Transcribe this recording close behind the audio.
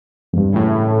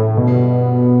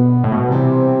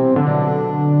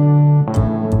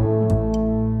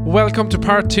welcome to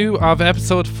part 2 of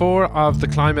episode 4 of the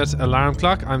Climate Alarm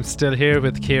Clock. I'm still here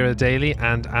with Ciara Daly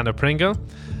and Anna Pringle.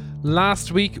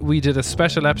 Last week we did a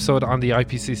special episode on the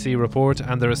IPCC report,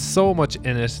 and there is so much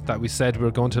in it that we said we're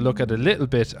going to look at a little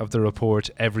bit of the report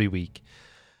every week.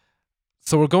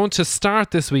 So we're going to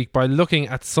start this week by looking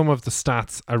at some of the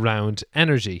stats around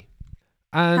energy.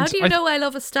 And how do you know I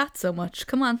love a stat so much?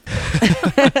 Come on.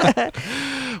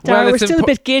 Darragh, we're still a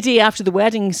bit giddy after the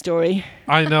wedding story.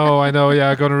 I know. Yeah,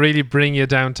 I'm going to really bring you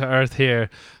down to earth here.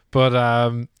 But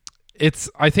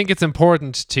I think it's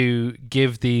important to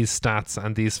give these stats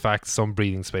and these facts some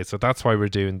breathing space. So that's why we're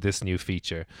doing this new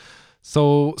feature.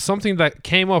 So something that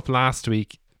came up last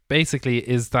week basically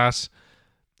is that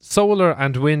solar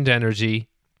and wind energy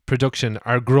production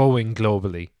are growing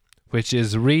globally, which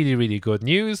is really, really good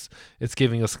news. It's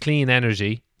giving us clean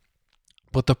energy.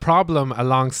 But the problem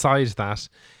alongside that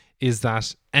is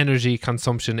that energy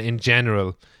consumption in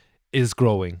general is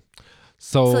growing.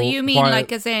 So you mean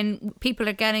like as in people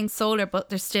are getting solar but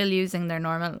they're still using their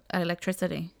normal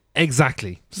electricity?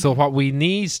 Exactly. So what we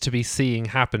need to be seeing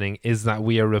happening is that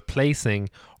we are replacing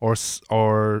or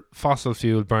fossil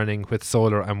fuel burning with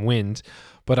solar and wind.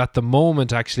 But at the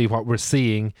moment, actually, what we're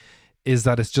seeing is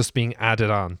that it's just being added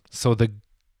on. So the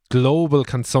global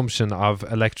consumption of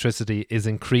electricity is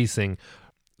increasing.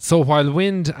 So while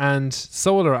wind and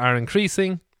solar are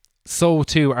increasing, so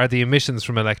too are the emissions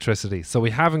from electricity. So we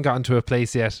haven't gotten to a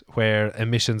place yet where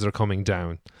emissions are coming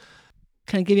down.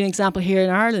 Can I give you an example here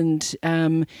in Ireland?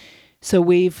 So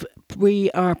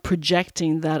we are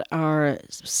projecting that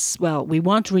we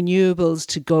want renewables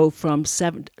to go from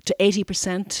 7 to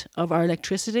 80% of our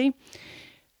electricity.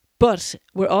 But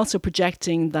we're also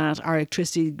projecting that our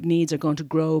electricity needs are going to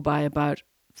grow by about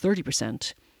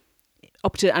 30%.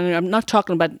 I'm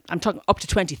talking up to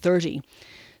 2030.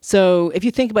 So if you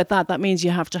think about that, that means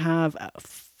you have to have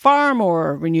far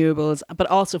more renewables, but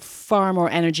also far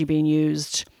more energy being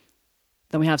used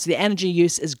than we have. So the energy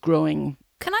use is growing.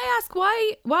 Can I ask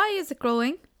why is it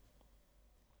growing?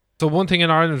 So one thing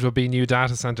in Ireland would be new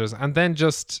data centres, and then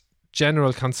just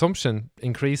general consumption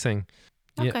increasing.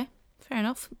 Okay, yeah. Fair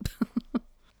enough.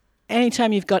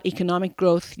 Anytime you've got economic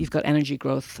growth, you've got energy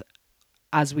growth,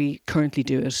 as we currently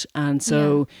do it. And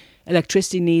so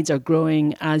electricity needs are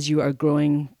growing as you are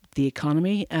growing the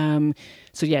economy.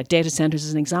 Data centres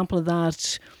is an example of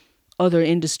that. Other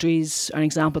industries are an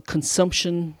example.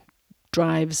 Consumption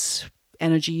drives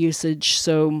energy usage.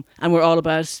 And we're all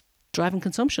about driving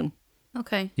consumption.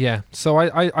 Okay. Yeah. So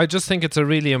I just think it's a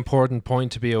really important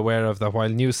point to be aware of, that while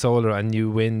new solar and new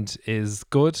wind is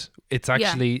good, it's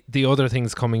actually the other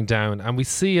things coming down. And we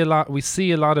see a lot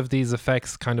of these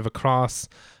effects kind of across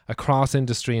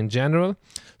industry in general.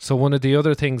 So one of the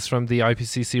other things from the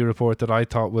IPCC report that I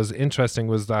thought was interesting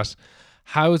was that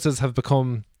houses have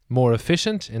become more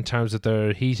efficient in terms of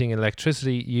their heating and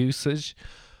electricity usage,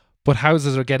 but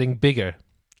houses are getting bigger.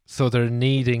 So they're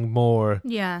needing more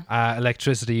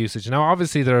electricity usage. Now,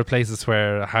 obviously, there are places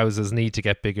where houses need to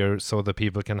get bigger so that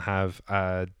people can have,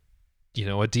 a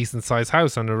decent sized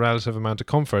house and a relative amount of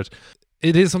comfort.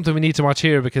 It is something we need to watch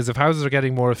here, because if houses are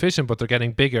getting more efficient but they're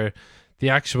getting bigger, the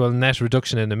actual net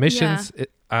reduction in emissions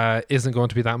isn't going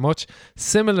to be that much.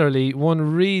 Similarly,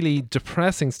 one really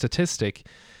depressing statistic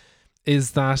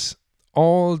is that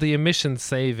all the emission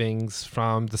savings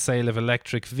from the sale of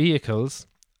electric vehicles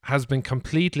has been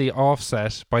completely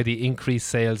offset by the increased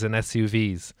sales in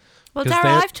SUVs. Well,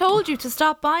 Darragh, I've told you to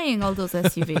stop buying all those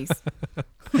SUVs.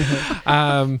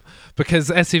 Because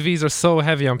SUVs are so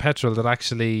heavy on petrol that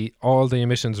actually all the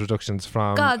emissions reductions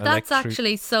from that's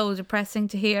actually so depressing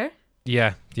to hear.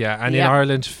 Yeah. And in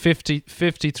Ireland,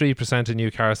 53% of new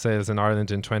car sales in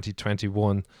Ireland in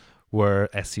 2021 were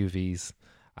SUVs.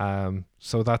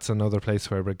 So that's another place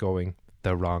where we're going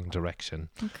the wrong direction.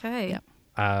 Okay.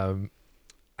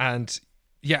 And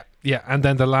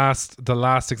then the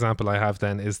last example I have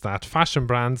then is that fashion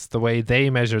brands, the way they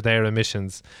measure their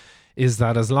emissions is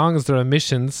that as long as their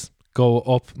emissions go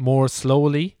up more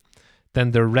slowly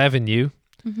than their revenue,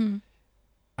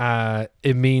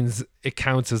 it means it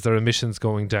counts as their emissions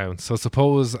going down. So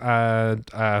suppose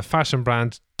a fashion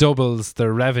brand doubles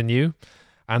their revenue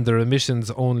and their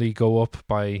emissions only go up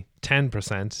by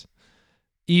 10%.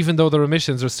 Even though their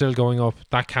emissions are still going up,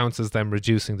 that counts as them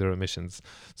reducing their emissions.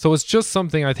 So it's just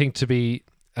something I think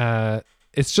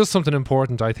it's just something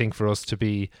important, I think, for us to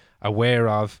be aware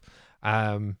of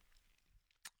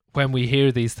when we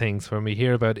hear these things, when we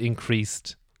hear about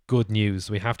increased good news.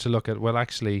 We have to look at, well,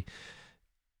 actually,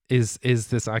 is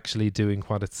this actually doing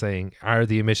what it's saying? Are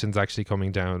the emissions actually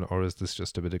coming down, or is this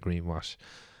just a bit of greenwash?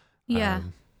 Yeah.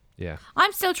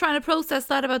 I'm still trying to process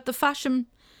that about the fashion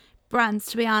brands,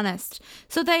 to be honest.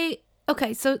 So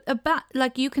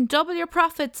like you can double your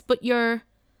profits, but your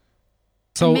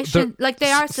emission, like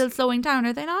they are still slowing down,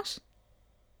 are they not?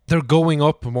 They're going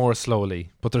up more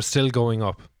slowly, but they're still going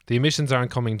up. The emissions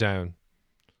aren't coming down.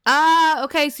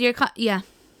 Okay. So you're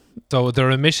So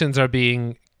their emissions are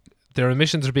being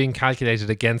calculated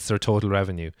against their total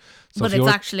revenue. So but it's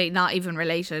actually not even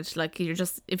related. Like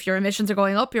if your emissions are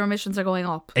going up, your emissions are going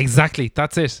up. Exactly.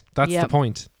 That's it. That's the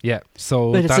point. Yeah.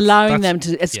 So but it's allowing them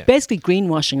to. It's basically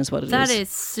greenwashing, is what it is. That is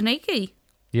sneaky.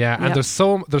 Yeah, and there's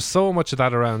so much of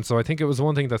that around. So I think it was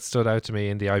one thing that stood out to me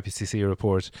in the IPCC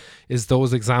report is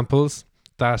those examples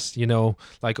that, you know,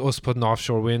 like us putting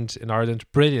offshore wind in Ireland,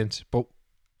 brilliant, but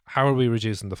how are we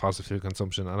reducing the fossil fuel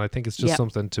consumption? And I think it's just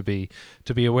something to be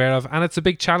aware of, and it's a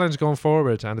big challenge going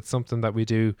forward, and it's something that we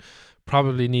do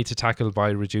probably need to tackle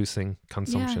by reducing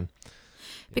consumption.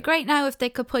 It'd be great now if they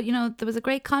could put, you know, there was a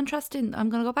great contrast in, I'm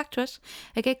going to go back to it,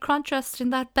 a great contrast in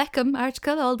that Beckham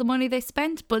article, all the money they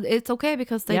spent, but it's okay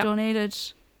because they donated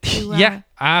to, yeah,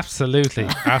 absolutely.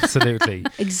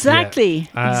 Exactly.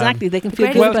 They can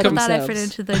feel good about put that themselves. effort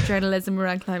into their journalism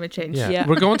around climate change. Yeah.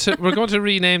 We're going to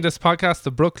rename this podcast the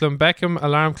Brooklyn Beckham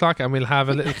Alarm Clock, and we'll have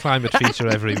a little climate feature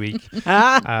every week.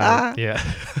 Yeah.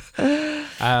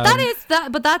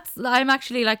 But that's, I'm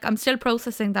actually like, I'm still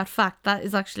processing that fact. That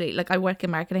is actually, like, I work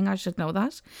in marketing, I should know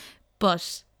that,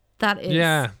 but that is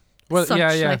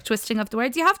like twisting of the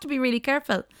words. You have to be really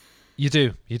careful. You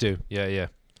do. Yeah.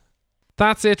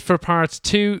 That's it for part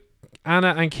 2.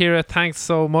 Anna and Ciara, thanks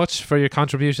so much for your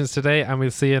contributions today, and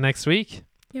we'll see you next week.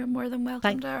 You're more than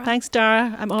welcome, Darragh. Thanks,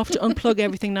 Darragh. I'm off to unplug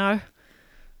everything now.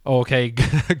 Okay,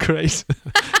 great.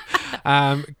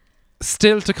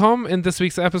 Still to come in this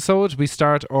week's episode, we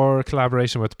start our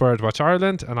collaboration with Birdwatch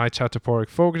Ireland, and I chat to Pádraig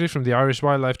Fogarty from the Irish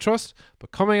Wildlife Trust.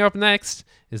 But coming up next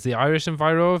is the Irish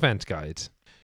Enviro Event Guide.